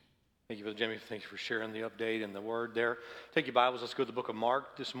Thank you, Brother Jimmy. Thank you for sharing the update and the word there. Take your Bibles. Let's go to the book of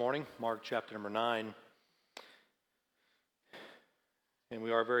Mark this morning, Mark chapter number 9. And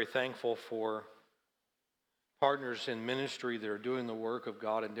we are very thankful for partners in ministry that are doing the work of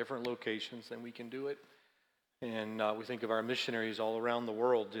God in different locations than we can do it. And we think of our missionaries all around the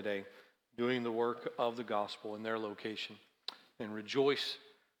world today doing the work of the gospel in their location. And rejoice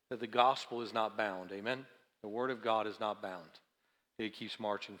that the gospel is not bound. Amen? The word of God is not bound. It keeps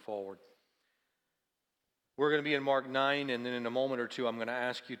marching forward. We're going to be in Mark 9, and then in a moment or two, I'm going to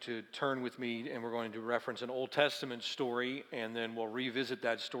ask you to turn with me, and we're going to reference an Old Testament story, and then we'll revisit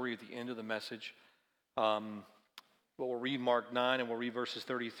that story at the end of the message. But we'll read Mark 9, and we'll read verses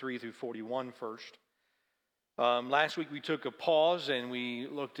 33 through 41 first. Last week, we took a pause, and we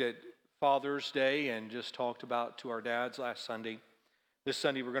looked at Father's Day and just talked about to our dads last Sunday. This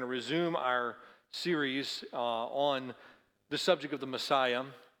Sunday, we're going to resume our series on the subject of the Messiah,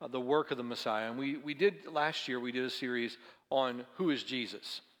 the work of the Messiah. And we did last year, we did a series on who is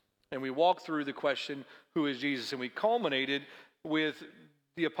Jesus. And we walked through the question, who is Jesus? And we culminated with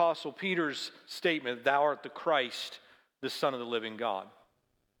the Apostle Peter's statement, thou art the Christ, the Son of the living God.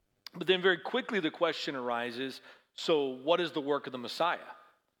 But then very quickly the question arises, so what is the work of the Messiah?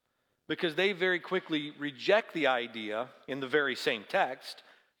 Because they very quickly reject the idea in the very same text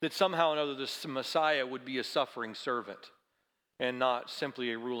that somehow or another the Messiah would be a suffering servant and not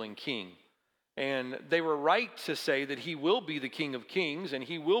simply a ruling king. And they were right to say that he will be the King of Kings and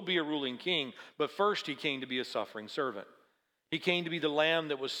he will be a ruling king, but first he came to be a suffering servant. He came to be the lamb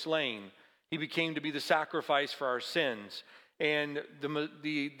that was slain. He became to be the sacrifice for our sins. And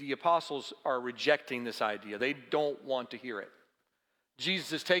the apostles are rejecting this idea. They don't want to hear it. Jesus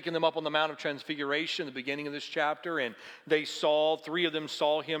has taken them up on the Mount of Transfiguration at the beginning of this chapter, and three of them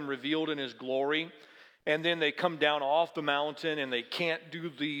saw him revealed in his glory. And then they come down off the mountain and they can't do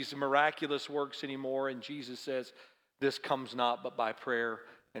these miraculous works anymore. And Jesus says, this comes not but by prayer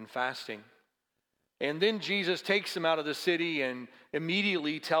and fasting. And then Jesus takes them out of the city and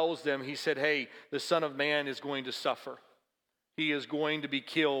immediately tells them, he said, hey, the Son of Man is going to suffer. He is going to be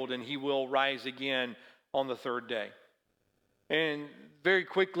killed and he will rise again on the third day. And very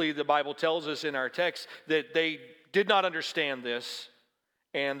quickly the Bible tells us in our text that they did not understand this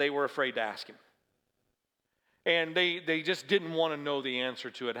and they were afraid to ask him. And they just didn't want to know the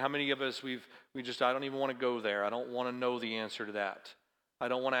answer to it. How many of us, I don't even want to go there. I don't want to know the answer to that. I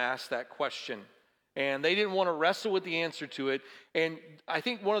don't want to ask that question. And they didn't want to wrestle with the answer to it. And I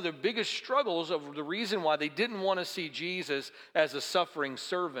think one of the biggest struggles of the reason why they didn't want to see Jesus as a suffering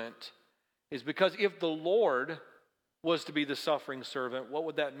servant is because if the Lord was to be the suffering servant, what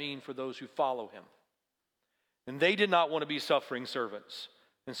would that mean for those who follow him? And they did not want to be suffering servants.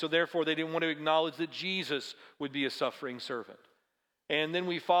 And so therefore they didn't want to acknowledge that Jesus would be a suffering servant. And then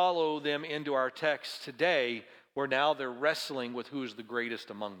we follow them into our text today where now they're wrestling with who is the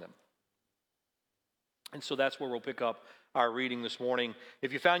greatest among them. And so that's where we'll pick up our reading this morning.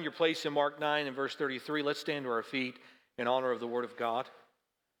 If you found your place in Mark 9 and verse 33, let's stand to our feet in honor of the Word of God.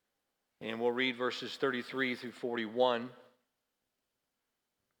 And we'll read verses 33 through 41.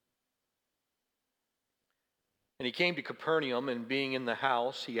 And he came to Capernaum, and being in the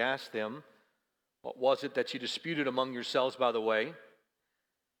house, he asked them, what was it that you disputed among yourselves by the way?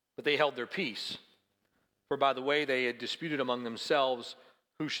 But they held their peace. For by the way they had disputed among themselves,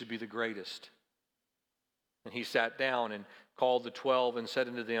 who should be the greatest? And he sat down and called the 12 and said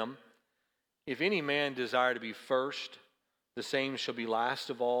unto them, if any man desire to be first, the same shall be last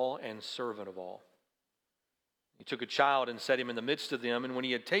of all and servant of all. He took a child and set him in the midst of them, and when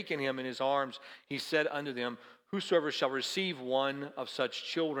he had taken him in his arms, he said unto them, whosoever shall receive one of such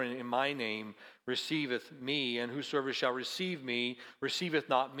children in my name receiveth me, and whosoever shall receive me receiveth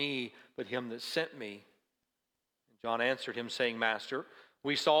not me, but him that sent me. And John answered him, saying, Master,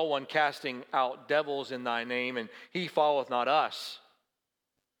 we saw one casting out devils in thy name, and he followeth not us.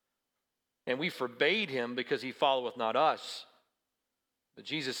 And we forbade him because he followeth not us. But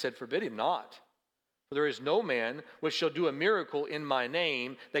Jesus said, forbid him not. For there is no man which shall do a miracle in my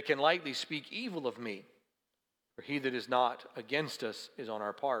name that can lightly speak evil of me. For he that is not against us is on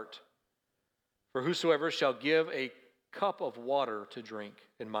our part. For whosoever shall give a cup of water to drink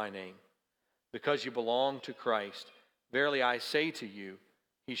in my name, because you belong to Christ, verily I say to you,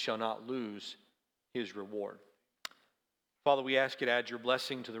 he shall not lose his reward. Father, we ask you to add your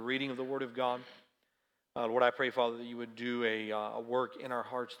blessing to the reading of the Word of God. Lord, I pray, Father, that you would do a work in our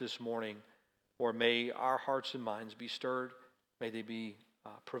hearts this morning. Or may our hearts and minds be stirred. May they be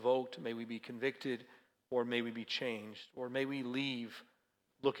provoked. May we be convicted. Or may we be changed. Or may we leave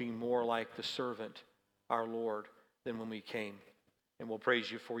looking more like the servant, our Lord, than when we came. And we'll praise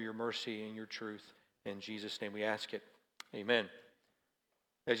you for your mercy and your truth. In Jesus' name we ask it. Amen.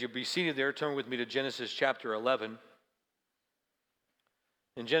 As you'll be seated there, turn with me to Genesis chapter 11.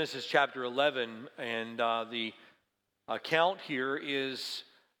 In Genesis chapter 11, and the account here is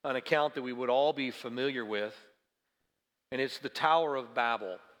an account that we would all be familiar with, and it's the Tower of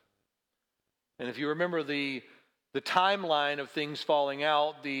Babel. And if you remember the timeline of things falling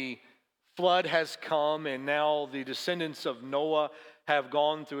out, the flood has come, and now the descendants of Noah have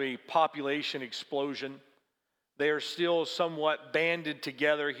gone through a population explosion. They are still somewhat banded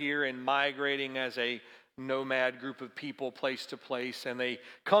together here and migrating as a nomad group of people place to place. And they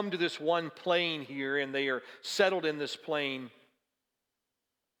come to this one plain here, and they are settled in this plain.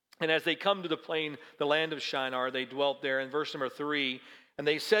 And as they come to the plain, the land of Shinar, they dwelt there. In verse number 3, and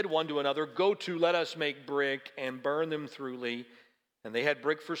they said one to another, "Go to, let us make brick and burn them thoroughly." And they had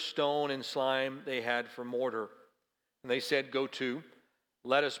brick for stone, and slime they had for mortar. And they said, "Go to,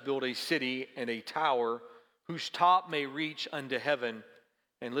 let us build a city and a tower whose top may reach unto heaven."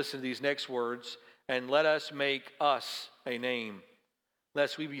 And listen to these next words. "And let us make us a name,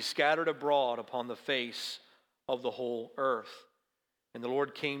 lest we be scattered abroad upon the face of the whole earth." And the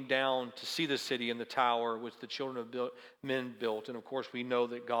Lord came down to see the city and the tower which the children of men built. And of course we know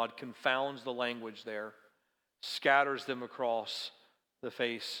that God confounds the language there, scatters them across the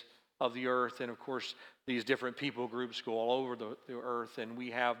face of the earth. And of course these different people groups go all over the earth, and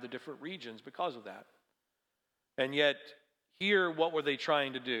we have the different regions because of that. And yet here, what were they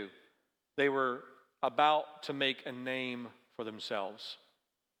trying to do? They were about to make a name for themselves.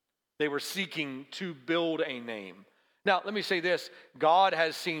 They were seeking to build a name. Now, let me say this. God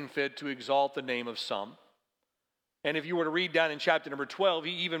has seen fit to exalt the name of some. And if you were to read down in chapter number 12,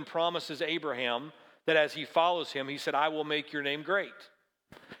 he even promises Abraham that as he follows him, he said, "I will make your name great."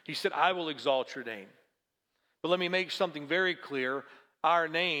 He said, "I will exalt your name." But let me make something very clear. Our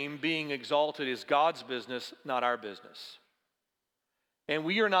name being exalted is God's business, not our business. And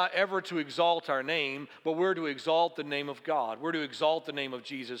we are not ever to exalt our name, but we're to exalt the name of God. We're to exalt the name of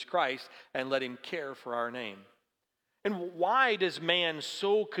Jesus Christ and let him care for our name. And why does man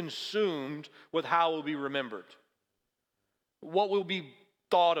so consumed with how will be remembered? What will be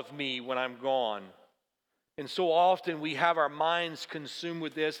thought of me when I'm gone? And so often we have our minds consumed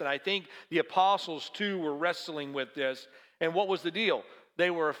with this, and I think the apostles too were wrestling with this. And what was the deal?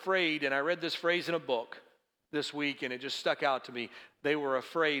 They were afraid, and I read this phrase in a book this week, and it just stuck out to me. They were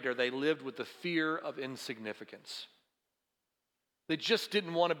afraid, or they lived with the fear of insignificance. They just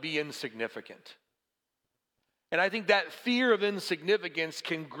didn't want to be insignificant. And I think that fear of insignificance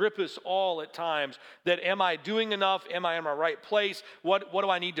can grip us all at times. That am I doing enough? Am I in my right place? What do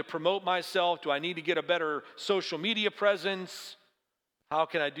I need to promote myself? Do I need to get a better social media presence? How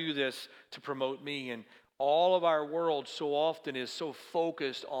can I do this to promote me? And all of our world so often is so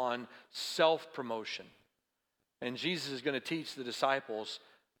focused on self-promotion. And Jesus is going to teach the disciples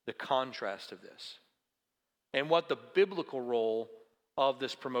the contrast of this and what the biblical role of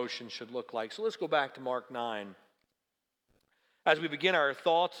this promotion should look like. So let's go back to Mark 9. As we begin our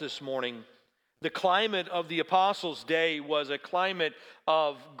thoughts this morning, the climate of the apostles' day was a climate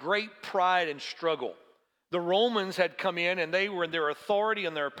of great pride and struggle. The Romans had come in, and they were in their authority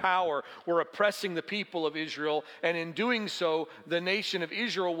and their power were oppressing the people of Israel. And in doing so, the nation of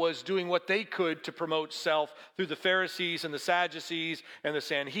Israel was doing what they could to promote self through the Pharisees and the Sadducees and the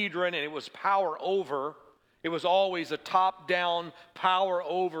Sanhedrin, and it was power over. It was always a top-down power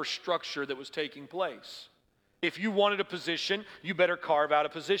over structure that was taking place. If you wanted a position, you better carve out a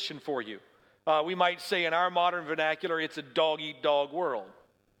position for you. We might say in our modern vernacular, it's a dog-eat-dog world.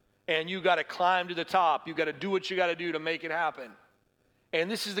 And you got to climb to the top. You got to do what you got to do to make it happen. And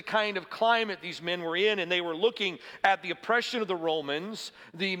this is the kind of climate these men were in, and they were looking at the oppression of the Romans,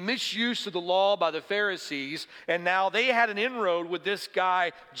 the misuse of the law by the Pharisees, and now they had an inroad with this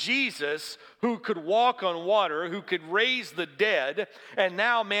guy, Jesus, who could walk on water, who could raise the dead, and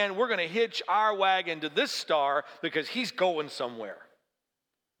now, man, we're going to hitch our wagon to this star because he's going somewhere.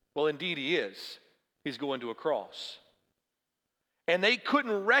 Well, indeed he is. He's going to a cross. And they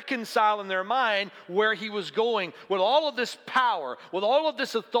couldn't reconcile in their mind where he was going with all of this power, with all of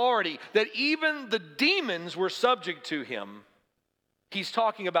this authority, that even the demons were subject to him. He's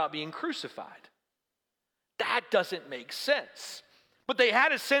talking about being crucified. That doesn't make sense. But they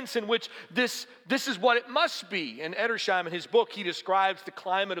had a sense in which this is what it must be. And Edersheim, in his book, he describes the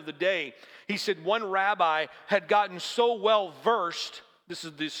climate of the day. He said one rabbi had gotten so well versed. This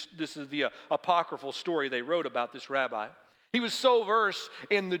is the apocryphal story they wrote about this rabbi. He was so versed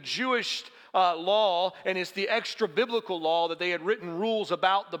in the Jewish law, and it's the extra biblical law that they had written rules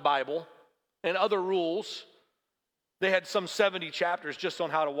about the Bible and other rules, They had some 70 chapters just on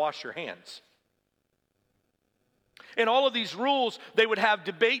how to wash your hands. And all of these rules they would have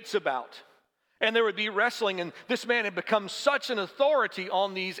debates about. And there would be wrestling, and this man had become such an authority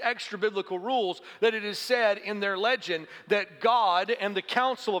on these extra biblical rules that it is said in their legend that God and the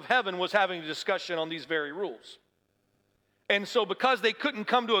council of heaven was having a discussion on these very rules. And so because they couldn't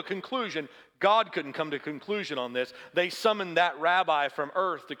come to a conclusion, God couldn't come to a conclusion on this, they summoned that rabbi from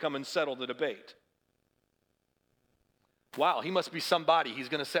earth to come and settle the debate. Wow, he must be somebody. He's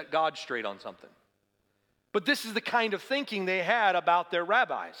going to set God straight on something. But this is the kind of thinking they had about their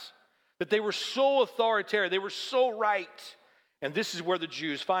rabbis. That they were so authoritarian, they were so right. And this is where the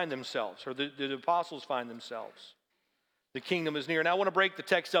Jews find themselves, or the apostles find themselves. The kingdom is near. Now I want to break the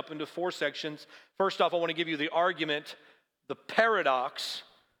text up into 4 sections. First off, I want to give you the argument, the paradox,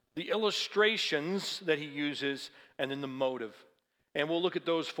 the illustrations that he uses, and then the motive. And we'll look at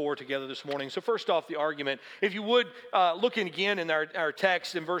those 4 together this morning. So first off, the argument. If you would, look again in our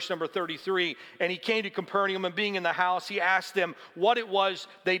text in verse number 33. And he came to Capernaum, and being in the house, he asked them what it was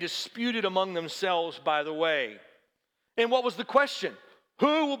they disputed among themselves by the way. And what was the question?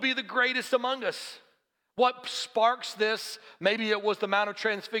 Who will be the greatest among us? What sparks this? Maybe it was the Mount of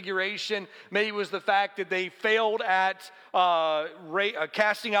Transfiguration. Maybe it was the fact that they failed at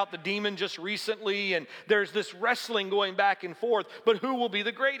casting out the demon just recently. And there's this wrestling going back and forth. But who will be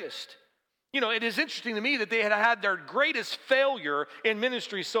the greatest? You know, it is interesting to me that they had their greatest failure in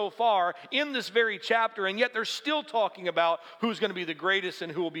ministry so far in this very chapter. And yet they're still talking about who's going to be the greatest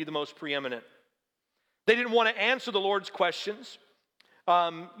and who will be the most preeminent. They didn't want to answer the Lord's questions.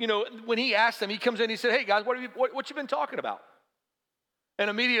 When he asked them, he comes in and he said, hey guys, what you been talking about? And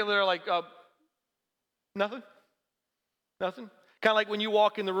immediately they're like, nothing. Kind of like when you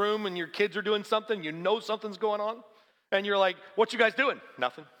walk in the room and your kids are doing something, you know something's going on. And you're like, what you guys doing?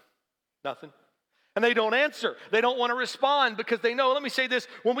 Nothing. And they don't answer. They don't want to respond because they know, let me say this,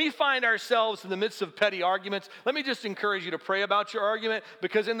 when we find ourselves in the midst of petty arguments, let me just encourage you to pray about your argument,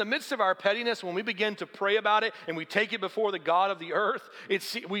 because in the midst of our pettiness, when we begin to pray about it and we take it before the God of the earth,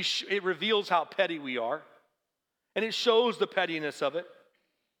 it reveals how petty we are. And it shows the pettiness of it.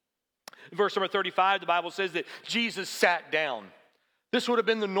 In verse number 35, the Bible says that Jesus sat down. This would have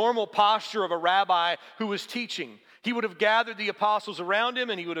been the normal posture of a rabbi who was teaching. He would have gathered the apostles around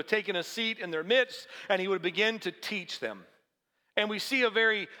him, and he would have taken a seat in their midst, and he would begin to teach them. And we see a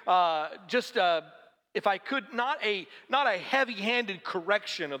very, if I could, not a heavy-handed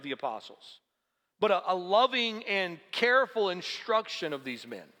correction of the apostles, but a loving and careful instruction of these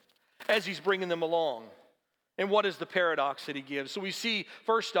men as he's bringing them along. And what is the paradox that he gives? So we see,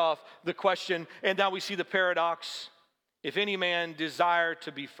 first off, the question, and now we see the paradox, if any man desire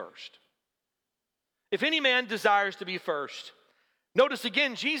to be first. If any man desires to be first. Notice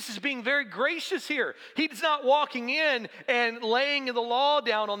again, Jesus is being very gracious here. He's not walking in and laying the law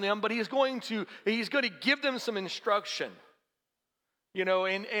down on them, but he's going to give them some instruction. You know,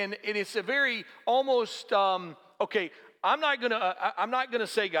 and it's a very almost, okay, I'm not gonna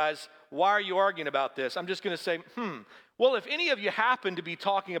say, guys, why are you arguing about this? I'm just gonna say, well, if any of you happen to be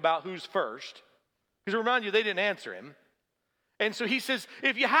talking about who's first, because remind you, they didn't answer him. And so he says,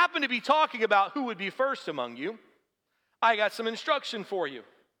 if you happen to be talking about who would be first among you, I got some instruction for you.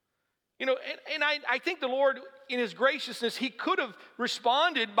 You know, and I think the Lord, in his graciousness, he could have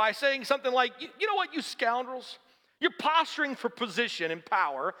responded by saying something like, you know what, you scoundrels? You're posturing for position and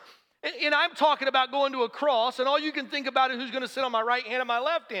power. And I'm talking about going to a cross, and all you can think about is who's going to sit on my right hand and my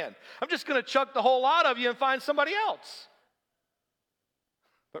left hand. I'm just going to chuck the whole lot of you and find somebody else.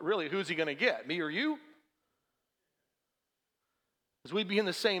 But really, who's he going to get, me or you? Because we'd be in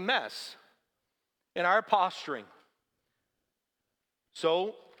the same mess in our posturing.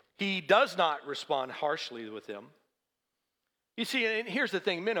 So he does not respond harshly with them. You see, and here's the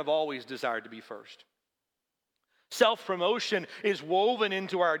thing, men have always desired to be first. Self-promotion is woven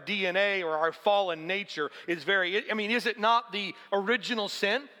into our DNA or our fallen nature. Is it not the original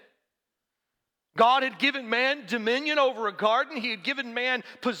sin? God had given man dominion over a garden. He had given man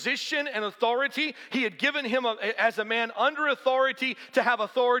position and authority. He had given him, as a man under authority, to have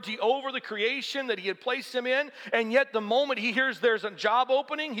authority over the creation that he had placed him in. And yet the moment he hears there's a job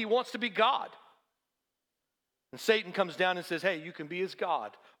opening, he wants to be God. And Satan comes down and says, hey, you can be his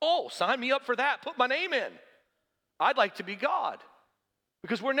God. Oh, sign me up for that. Put my name in. I'd like to be God.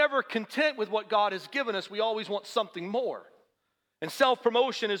 Because we're never content with what God has given us. We always want something more. And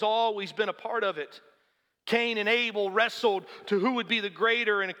self-promotion has always been a part of it. Cain and Abel wrestled to who would be the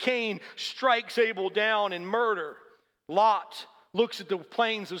greater, and Cain strikes Abel down in murder. Lot looks at the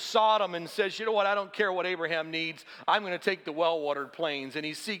plains of Sodom and says, you know what, I don't care what Abraham needs. I'm going to take the well-watered plains, and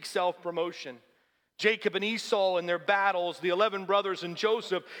he seeks self-promotion. Jacob and Esau and their battles, the 11 brothers and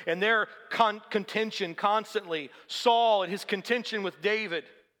Joseph and their contention constantly, Saul and his contention with David,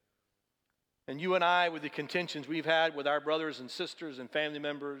 and you and I with the contentions we've had with our brothers and sisters and family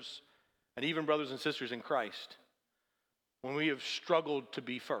members, and even brothers and sisters in Christ, when we have struggled to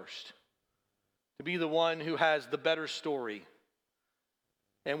be first, to be the one who has the better story,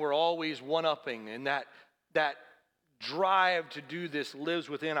 and we're always one-upping, and that drive to do this lives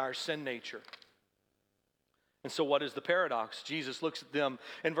within our sin nature. And so what is the paradox? Jesus looks at them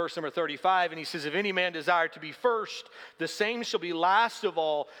in verse number 35, and he says, if any man desire to be first, the same shall be last of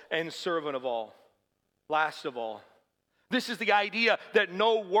all and servant of all. Last of all. This is the idea that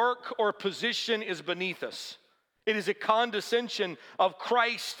no work or position is beneath us. It is a condescension of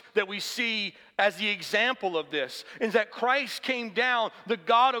Christ that we see as the example of this. Is that Christ came down, the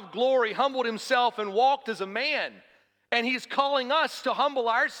God of glory, humbled himself and walked as a man. And he's calling us to humble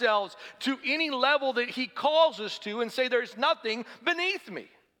ourselves to any level that he calls us to and say there's nothing beneath me.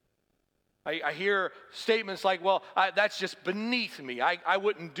 I hear statements like, well, that's just beneath me. I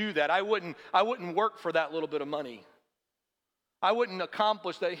wouldn't do that. I wouldn't work for that little bit of money. I wouldn't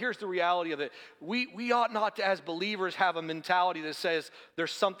accomplish that. Here's the reality of it. We ought not to, as believers, have a mentality that says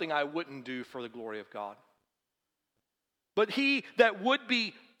there's something I wouldn't do for the glory of God. But he that would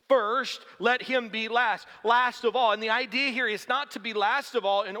be first, let him be last. Last of all. And the idea here is not to be last of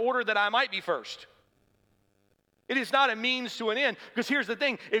all in order that I might be first. It is not a means to an end. Because here's the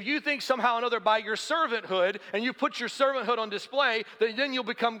thing. If you think somehow or another by your servanthood, and you put your servanthood on display, then you'll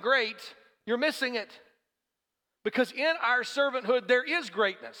become great, you're missing it. Because in our servanthood, there is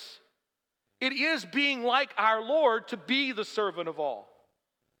greatness. It is being like our Lord to be the servant of all.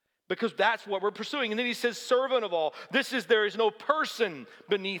 Because that's what we're pursuing. And then he says, servant of all. There is no person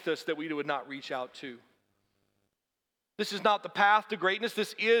beneath us that we would not reach out to. This is not the path to greatness.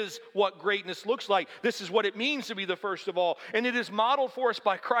 This is what greatness looks like. This is what it means to be the first of all. And it is modeled for us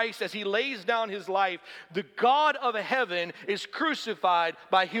by Christ as he lays down his life. The God of heaven is crucified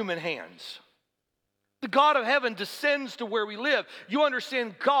by human hands. The God of heaven descends to where we live. You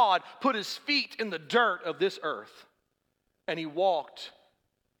understand, God put his feet in the dirt of this earth. And he walked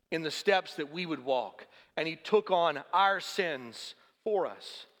in the steps that we would walk. And he took on our sins for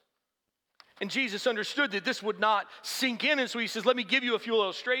us. And Jesus understood that this would not sink in. And so he says, let me give you a few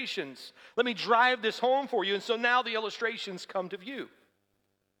illustrations. Let me drive this home for you. And so now the illustrations come to view.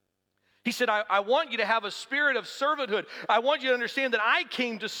 He said, I want you to have a spirit of servanthood. I want you to understand that I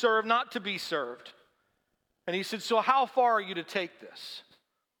came to serve, not to be served. And he said, so how far are you to take this?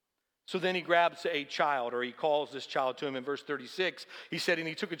 So then he grabs a child, or he calls this child to him in verse 36. He said, and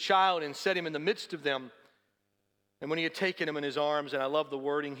he took a child and set him in the midst of them. And when he had taken him in his arms, and I love the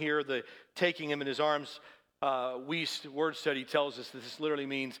wording here, the taking him in his arms, word study tells us that this literally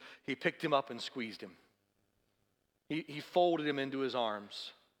means he picked him up and squeezed him. He folded him into his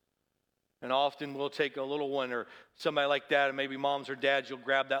arms. And often we'll take a little one or somebody like that, and maybe moms or dads, you'll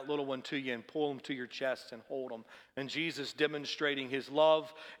grab that little one to you and pull them to your chest and hold them. And Jesus, demonstrating his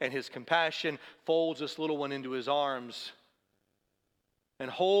love and his compassion, folds this little one into his arms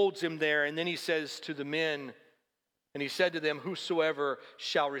and holds him there. And then he says to the men, and he said to them, whosoever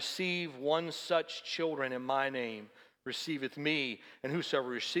shall receive one such children in my name receiveth me, and whosoever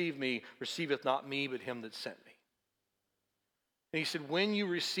receive me receiveth not me, but him that sent me. And he said, when you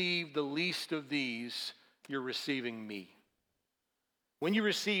receive the least of these, you're receiving me. When you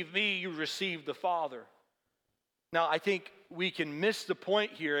receive me, you receive the Father. Now, I think we can miss the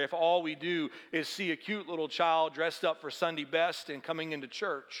point here if all we do is see a cute little child dressed up for Sunday best and coming into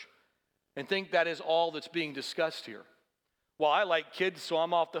church and think that is all that's being discussed here. Well, I like kids, so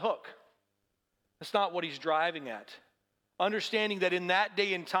I'm off the hook. That's not what he's driving at. Understanding that in that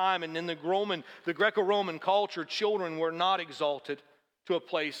day and time and in the Greco-Roman culture, children were not exalted to a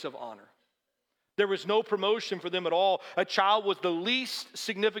place of honor. There was no promotion for them at all. A child was the least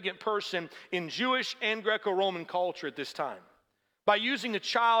significant person in Jewish and Greco-Roman culture at this time. By using a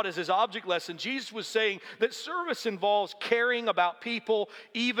child as his object lesson, Jesus was saying that service involves caring about people,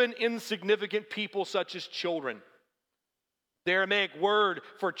 even insignificant people such as children. The Aramaic word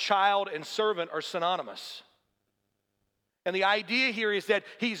for child and servant are synonymous. And the idea here is that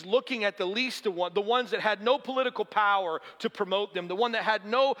he's looking at the least of one, the ones that had no political power to promote them, the one that had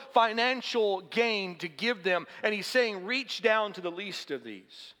no financial gain to give them. And he's saying, reach down to the least of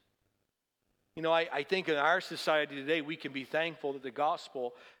these. You know, I think in our society today, we can be thankful that the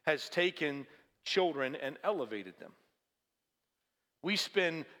gospel has taken children and elevated them. We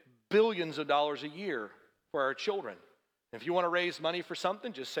spend billions of dollars a year for our children. If you want to raise money for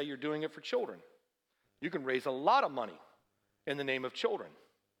something, just say you're doing it for children. You can raise a lot of money in the name of children.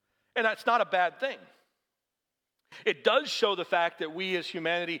 And that's not a bad thing. It does show the fact that we as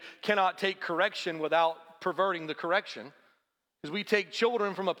humanity cannot take correction without perverting the correction. Because we take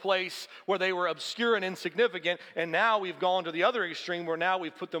children from a place where they were obscure and insignificant, and now we've gone to the other extreme where now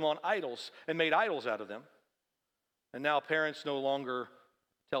we've put them on idols and made idols out of them. And now parents no longer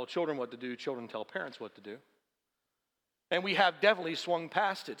tell children what to do, children tell parents what to do. And we have definitely swung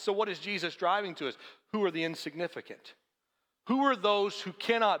past it. So what is Jesus driving to us? Who are the insignificant? Who are those who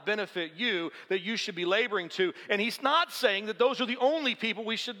cannot benefit you that you should be laboring to? And he's not saying that those are the only people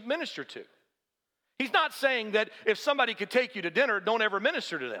we should minister to. He's not saying that if somebody could take you to dinner, don't ever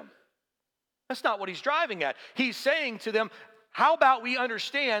minister to them. That's not what he's driving at. He's saying to them, how about we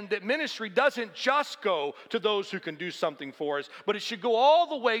understand that ministry doesn't just go to those who can do something for us, but it should go all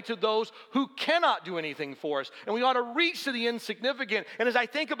the way to those who cannot do anything for us. And we ought to reach to the insignificant. And as I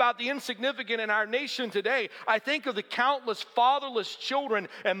think about the insignificant in our nation today, I think of the countless fatherless children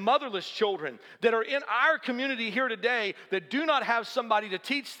and motherless children that are in our community here today that do not have somebody to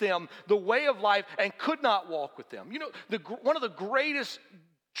teach them the way of life and could not walk with them. You know, one of the greatest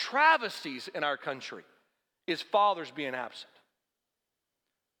travesties in our country is fathers being absent.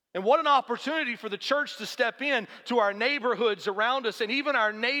 And what an opportunity for the church to step in to our neighborhoods around us and even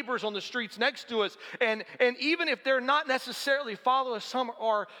our neighbors on the streets next to us. And even if they're not necessarily fatherless, some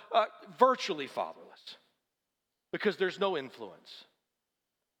are virtually fatherless because there's no influence.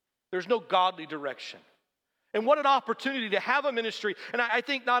 There's no godly direction. And what an opportunity to have a ministry. And I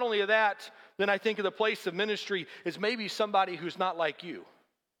think not only of that, then I think of the place of ministry is maybe somebody who's not like you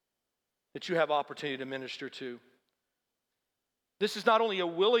that you have opportunity to minister to. This is not only a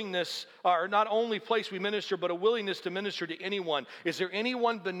willingness, or not only place we minister, but a willingness to minister to anyone. Is there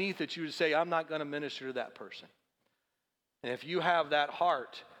anyone beneath that you would say, I'm not going to minister to that person? And if you have that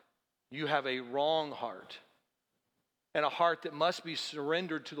heart, you have a wrong heart. And a heart that must be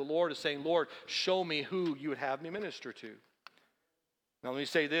surrendered to the Lord is saying, Lord, show me who you would have me minister to. Now let me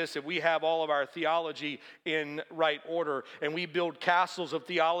say this, if we have all of our theology in right order and we build castles of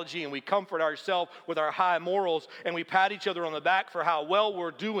theology and we comfort ourselves with our high morals and we pat each other on the back for how well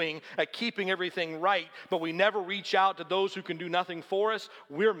we're doing at keeping everything right, but we never reach out to those who can do nothing for us,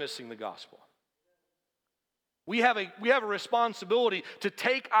 we're missing the gospel. We have a responsibility to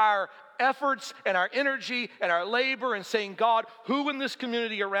take our efforts and our energy and our labor and saying, God, who in this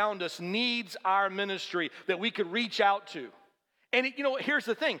community around us needs our ministry that we could reach out to? And here's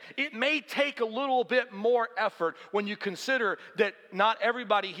the thing. It may take a little bit more effort when you consider that not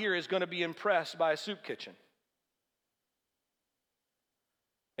everybody here is going to be impressed by a soup kitchen.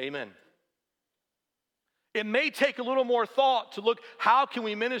 Amen. It may take a little more thought to look, how can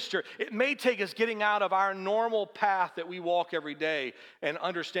we minister? It may take us getting out of our normal path that we walk every day and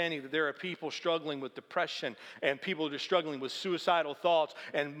understanding that there are people struggling with depression and people that are struggling with suicidal thoughts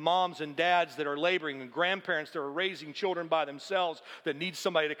and moms and dads that are laboring and grandparents that are raising children by themselves that need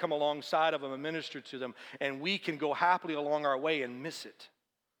somebody to come alongside of them and minister to them. And we can go happily along our way and miss it.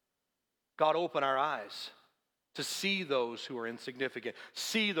 God, open our eyes to see those who are insignificant,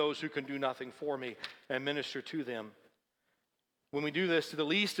 see those who can do nothing for me, and minister to them. When we do this to the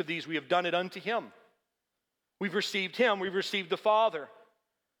least of these, we have done it unto him. We've received him, we've received the Father.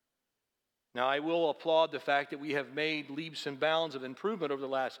 Now, I will applaud the fact that we have made leaps and bounds of improvement over the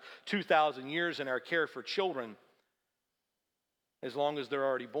last 2,000 years in our care for children, as long as they're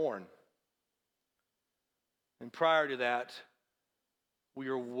already born. And prior to that, we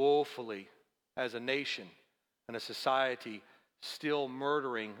are woefully, as a nation, and a society still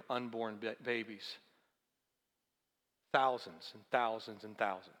murdering unborn babies. Thousands and thousands and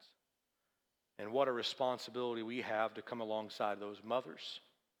thousands. And what a responsibility we have to come alongside those mothers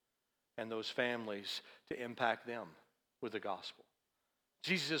and those families to impact them with the gospel.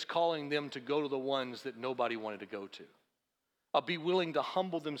 Jesus is calling them to go to the ones that nobody wanted to go to. Be willing to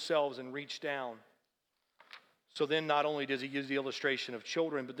humble themselves and reach down. So then not only does he use the illustration of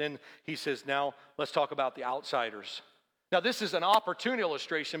children, but then he says, now let's talk about the outsiders. Now this is an opportune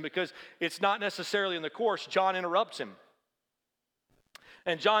illustration because it's not necessarily in the course. John interrupts him.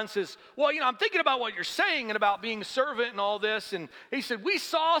 And John says, well, I'm thinking about what you're saying and about being servant and all this. And he said, we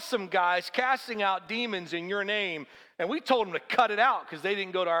saw some guys casting out demons in your name, and we told them to cut it out because they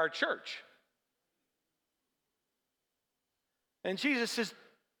didn't go to our church. And Jesus says,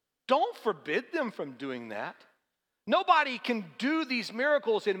 don't forbid them from doing that. Nobody can do these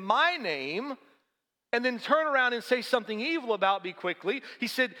miracles in my name and then turn around and say something evil about me quickly. He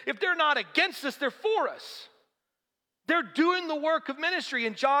said, if they're not against us, they're for us. They're doing the work of ministry,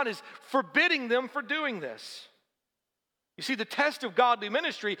 and John is forbidding them for doing this. You see, the test of godly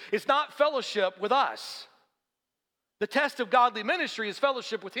ministry is not fellowship with us. The test of godly ministry is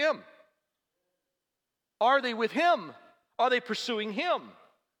fellowship with him. Are they with Him? Are they pursuing Him?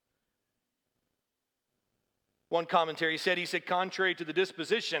 One commentary said, contrary to the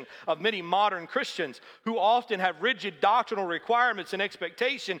disposition of many modern Christians who often have rigid doctrinal requirements and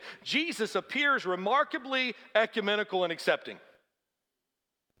expectation, Jesus appears remarkably ecumenical and accepting.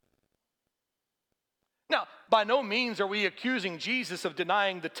 Now, by no means are we accusing Jesus of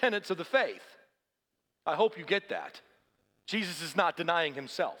denying the tenets of the faith. I hope you get that. Jesus is not denying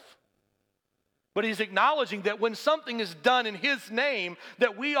himself. But he's acknowledging that when something is done in his name,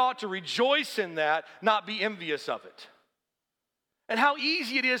 that we ought to rejoice in that, not be envious of it. And how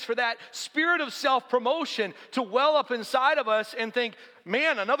easy it is for that spirit of self-promotion to well up inside of us and think,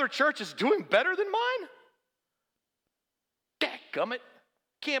 man, another church is doing better than mine? Dadgummit,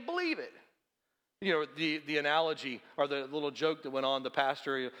 can't believe it. You know, the analogy or the little joke that went on, the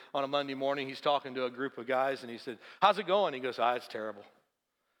pastor on a Monday morning, he's talking to a group of guys and he said, how's it going? He goes, it's terrible.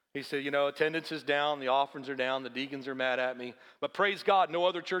 He said, attendance is down, the offerings are down, the deacons are mad at me, but praise God, no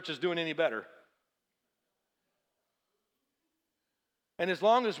other church is doing any better. And as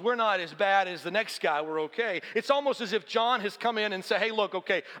long as we're not as bad as the next guy, we're okay. It's almost as if John has come in and said, hey, look,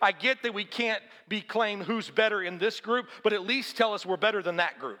 okay, I get that we can't be claimed who's better in this group, but at least tell us we're better than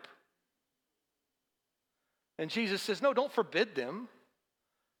that group. And Jesus says, no, don't forbid them.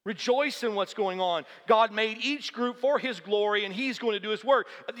 Rejoice in what's going on. God made each group for his glory, and he's going to do his work.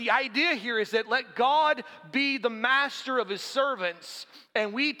 The idea here is that let God be the master of his servants,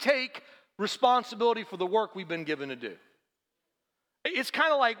 and we take responsibility for the work we've been given to do. It's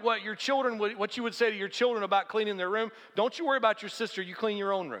kind of like what you would say to your children about cleaning their room. Don't you worry about your sister, you clean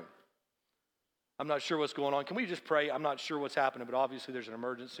your own room. I'm not sure what's going on. Can we just pray? I'm not sure what's happening, but obviously there's an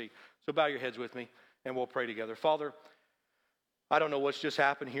emergency. So bow your heads with me, and we'll pray together. Father, I don't know what's just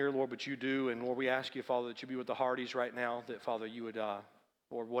happened here, Lord, but you do. And Lord, we ask you, Father, that you be with the Hardys right now, that, Father, you would,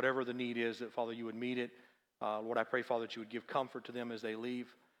 or whatever the need is, that, Father, you would meet it. Lord, I pray, Father, that you would give comfort to them as they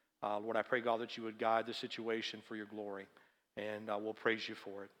leave. Lord, I pray, God, that you would guide the situation for your glory. And we'll praise you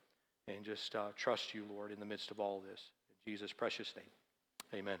for it. And just trust you, Lord, in the midst of all this. In Jesus' precious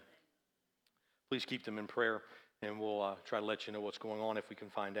name, amen. Please keep them in prayer, and we'll try to let you know what's going on if we can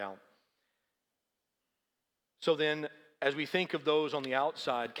find out. So then, as we think of those on the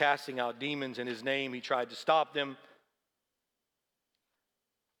outside casting out demons in his name, he tried to stop them.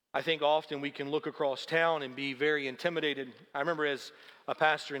 I think often we can look across town and be very intimidated. I remember as a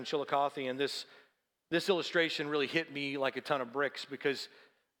pastor in Chillicothe, and this illustration really hit me like a ton of bricks, because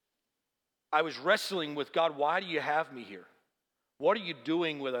I was wrestling with God, why do you have me here? What are you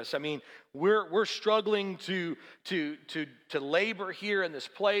doing with us? I mean, we're struggling to labor here in this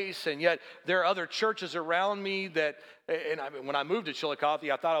place, and yet there are other churches around me that, when I moved to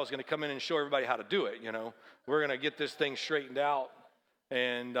Chillicothe, I thought I was going to come in and show everybody how to do it, We're going to get this thing straightened out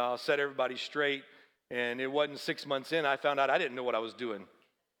and set everybody straight. And it wasn't 6 months in, I found out I didn't know what I was doing.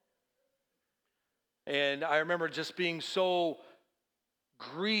 And I remember just being so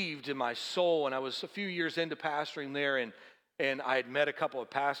grieved in my soul, and I was a few years into pastoring there, and I had met a couple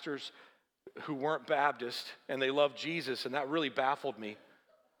of pastors who weren't Baptist, and they loved Jesus, and that really baffled me.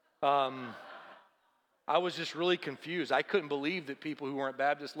 I was just really confused. I couldn't believe that people who weren't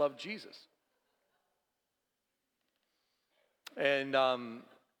Baptist loved Jesus. And I'm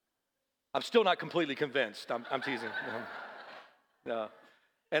still not completely convinced. I'm teasing. No.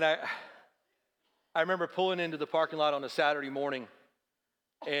 And I remember pulling into the parking lot on a Saturday morning,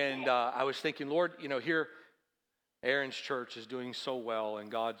 and I was thinking, Lord, here Aaron's church is doing so well,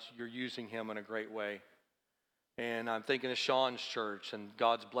 and you're using him in a great way. And I'm thinking of Sean's church, and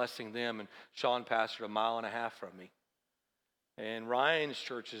God's blessing them, and Sean pastored 1.5 miles from me. And Ryan's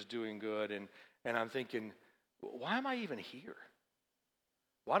church is doing good, and I'm thinking, why am I even here?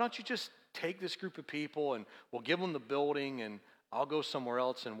 Why don't you just take this group of people, and we'll give them the building, and I'll go somewhere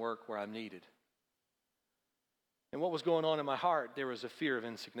else and work where I'm needed? And what was going on in my heart? There was a fear of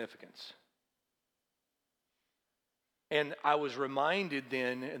insignificance. And I was reminded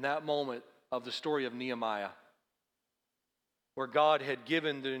then in that moment of the story of Nehemiah, where God had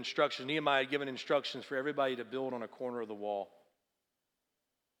given the instructions. Nehemiah had given instructions for everybody to build on a corner of the wall.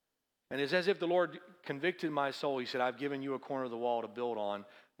 And it's as if the Lord convicted my soul. He said, I've given you a corner of the wall to build on.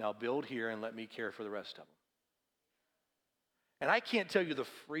 Now build here and let me care for the rest of them. And I can't tell you the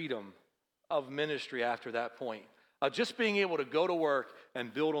freedom of ministry after that point, of just being able to go to work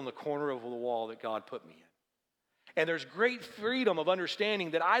and build on the corner of the wall that God put me in. And there's great freedom of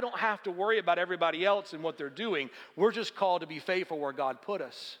understanding that I don't have to worry about everybody else and what they're doing. We're just called to be faithful where God put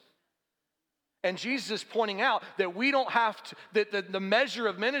us. And Jesus is pointing out that we don't have to, that the measure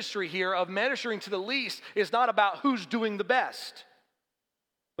of ministry here, of ministering to the least, is not about who's doing the best.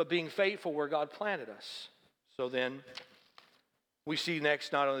 but being faithful where God planted us. So then, we see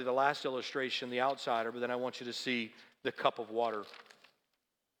next not only the last illustration, the outsider, but then I want you to see the cup of water.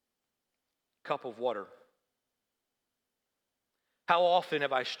 Cup of water. How often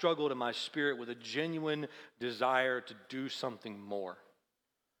have I struggled in my spirit with a genuine desire to do something more?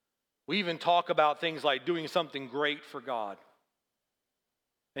 We even talk about things like doing something great for God.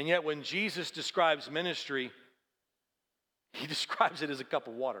 And yet when Jesus describes ministry, he describes it as a cup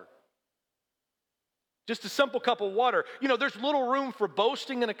of water. Just a simple cup of water. You know, there's little room for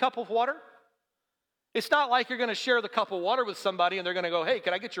boasting in a cup of water. It's not like you're going to share the cup of water with somebody and they're going to go, hey,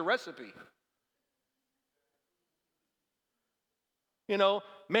 can I get your recipe? You know,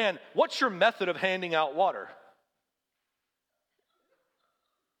 man, what's your method of handing out water?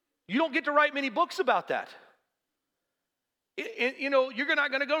 You don't get to write many books about that. You know, you're not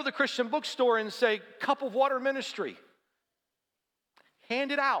going to go to the Christian bookstore and say, cup of water ministry.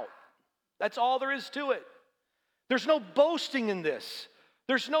 Hand it out. That's all there is to it. There's no boasting in this.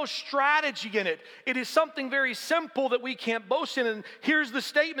 There's no strategy in it. It is something very simple that we can't boast in. And here's the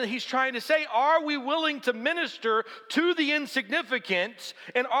statement he's trying to say. Are we willing to minister to the insignificant?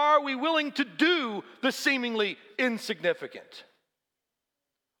 And are we willing to do the seemingly insignificant?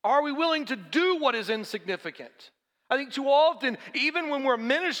 Are we willing to do what is insignificant? I think too often, even when we're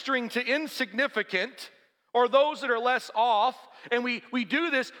ministering to insignificant or those that are less off, and we do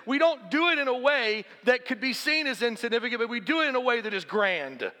this, we don't do it in a way that could be seen as insignificant, but we do it in a way that is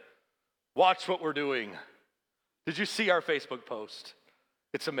grand. Watch what we're doing. Did you see our Facebook post?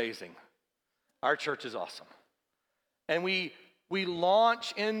 It's amazing. Our church is awesome. And we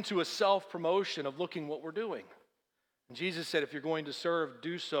launch into a self-promotion of looking what we're doing. And Jesus said, if you're going to serve,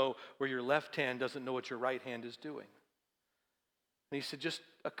 do so where your left hand doesn't know what your right hand is doing. And he said, just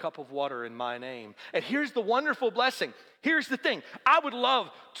a cup of water in my name. And here's the wonderful blessing. Here's the thing. I would love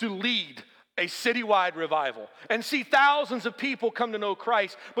to lead a citywide revival and see thousands of people come to know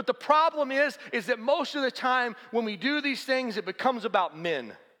Christ. But the problem is that most of the time when we do these things, it becomes about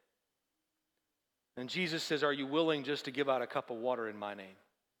men. And Jesus says, are you willing just to give out a cup of water in my name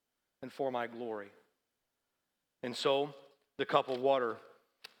and for my glory? And so, the cup of water.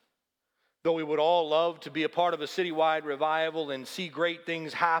 Though we would all love to be a part of a citywide revival and see great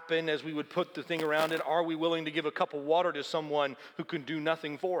things happen as we would put the thing around it, are we willing to give a cup of water to someone who can do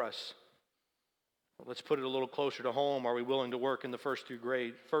nothing for us? Well, let's put it a little closer to home. Are we willing to work in the first through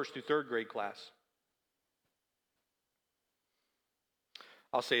third grade class?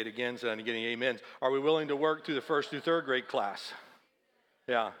 I'll say it again so I don't get any amens. Are we willing to work through the first through third grade class?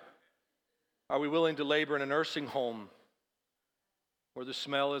 Yeah. Are we willing to labor in a nursing home where the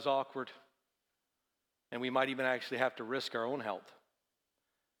smell is awkward? And we might even actually have to risk our own health.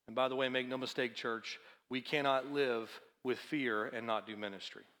 And by the way, make no mistake, church, we cannot live with fear and not do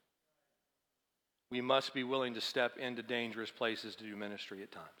ministry. We must be willing to step into dangerous places to do ministry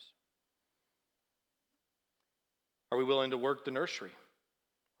at times. Are we willing to work the nursery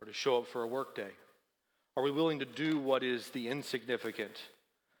or to show up for a work day? Are we willing to do what is the insignificant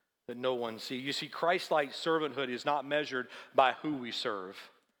that no one sees? You see, Christ-like servanthood is not measured by who we serve.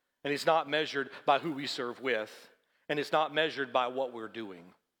 And it's not measured by who we serve with. And it's not measured by what we're doing.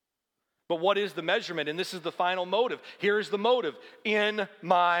 But what is the measurement? And this is the final motive. Here's the motive. In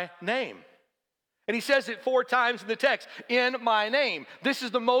my name. And he says it 4 times in the text. In my name. This is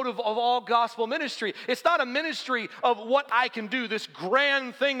the motive of all gospel ministry. It's not a ministry of what I can do. This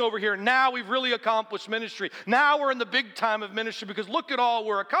grand thing over here. Now we've really accomplished ministry. Now we're in the big time of ministry because look at all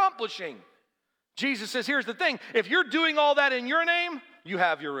we're accomplishing. Jesus says, here's the thing. If you're doing all that in your name, you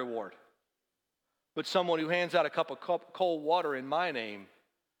have your reward. But someone who hands out a cup of cold water in my name,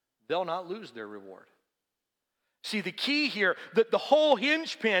 they'll not lose their reward. See, the key here, the whole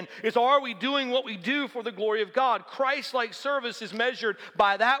hinge pin is, are we doing what we do for the glory of God? Christ-like service is measured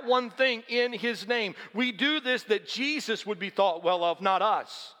by that one thing in his name. We do this that Jesus would be thought well of, not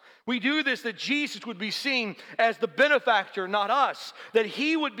us. We do this that Jesus would be seen as the benefactor, not us. That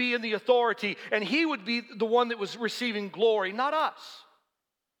he would be in the authority and he would be the one that was receiving glory, not us.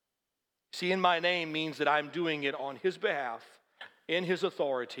 See, in my name means that I'm doing it on his behalf, in his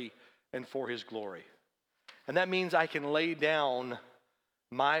authority, and for his glory. And that means I can lay down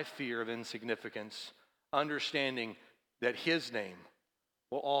my fear of insignificance, understanding that his name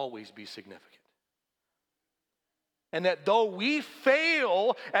will always be significant. And that though we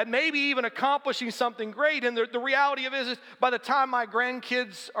fail at maybe even accomplishing something great, and the reality of it is by the time my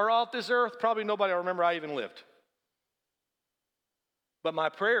grandkids are off this earth, probably nobody will remember I even lived. But my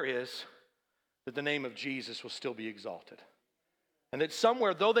prayer is that the name of Jesus will still be exalted. And that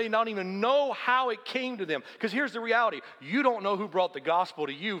somewhere, though they don't even know how it came to them, because here's the reality, you don't know who brought the gospel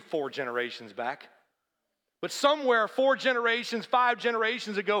to you 4 generations back. But somewhere 4 generations, 5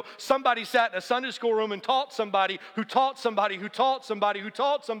 generations ago, somebody sat in a Sunday school room and taught somebody who taught somebody who taught somebody who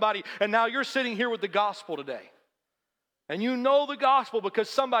taught somebody, and now you're sitting here with the gospel today. And you know the gospel because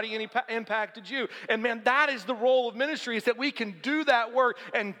somebody impacted you. And man, that is the role of ministry, is that we can do that work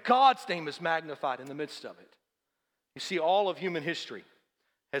and God's name is magnified in the midst of it. You see, all of human history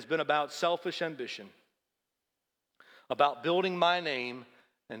has been about selfish ambition, about building my name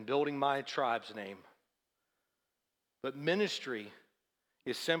and building my tribe's name. But ministry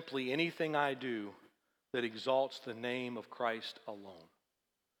is simply anything I do that exalts the name of Christ alone.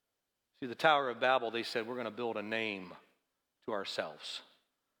 See, the Tower of Babel, they said, we're going to build a name to ourselves.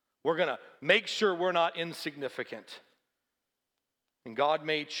 We're going to make sure we're not insignificant. And God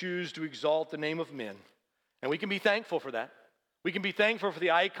may choose to exalt the name of men. And we can be thankful for that. We can be thankful for the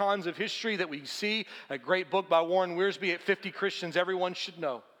icons of history that we see. A great book by Warren Wiersbe, At 50 Christians Everyone Should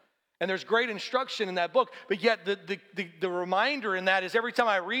Know. And there's great instruction in that book, but yet the reminder in that is every time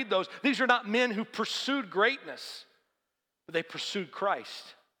I read those, these are not men who pursued greatness, but they pursued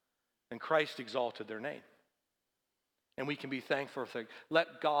Christ, and Christ exalted their name. And we can be thankful for,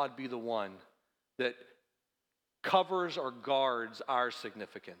 let God be the one that covers or guards our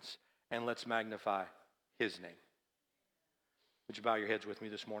significance, and let's magnify his name. Would you bow your heads with me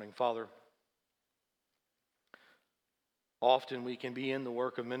this morning? Father, often we can be in the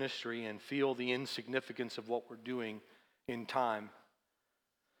work of ministry and feel the insignificance of what we're doing in time,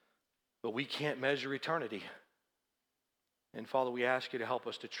 but we can't measure eternity. And Father, we ask you to help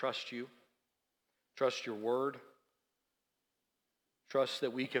us to trust you, trust your word, trust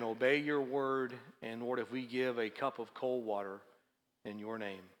that we can obey your word, and Lord, if we give a cup of cold water in your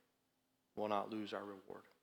name, we'll not lose our reward.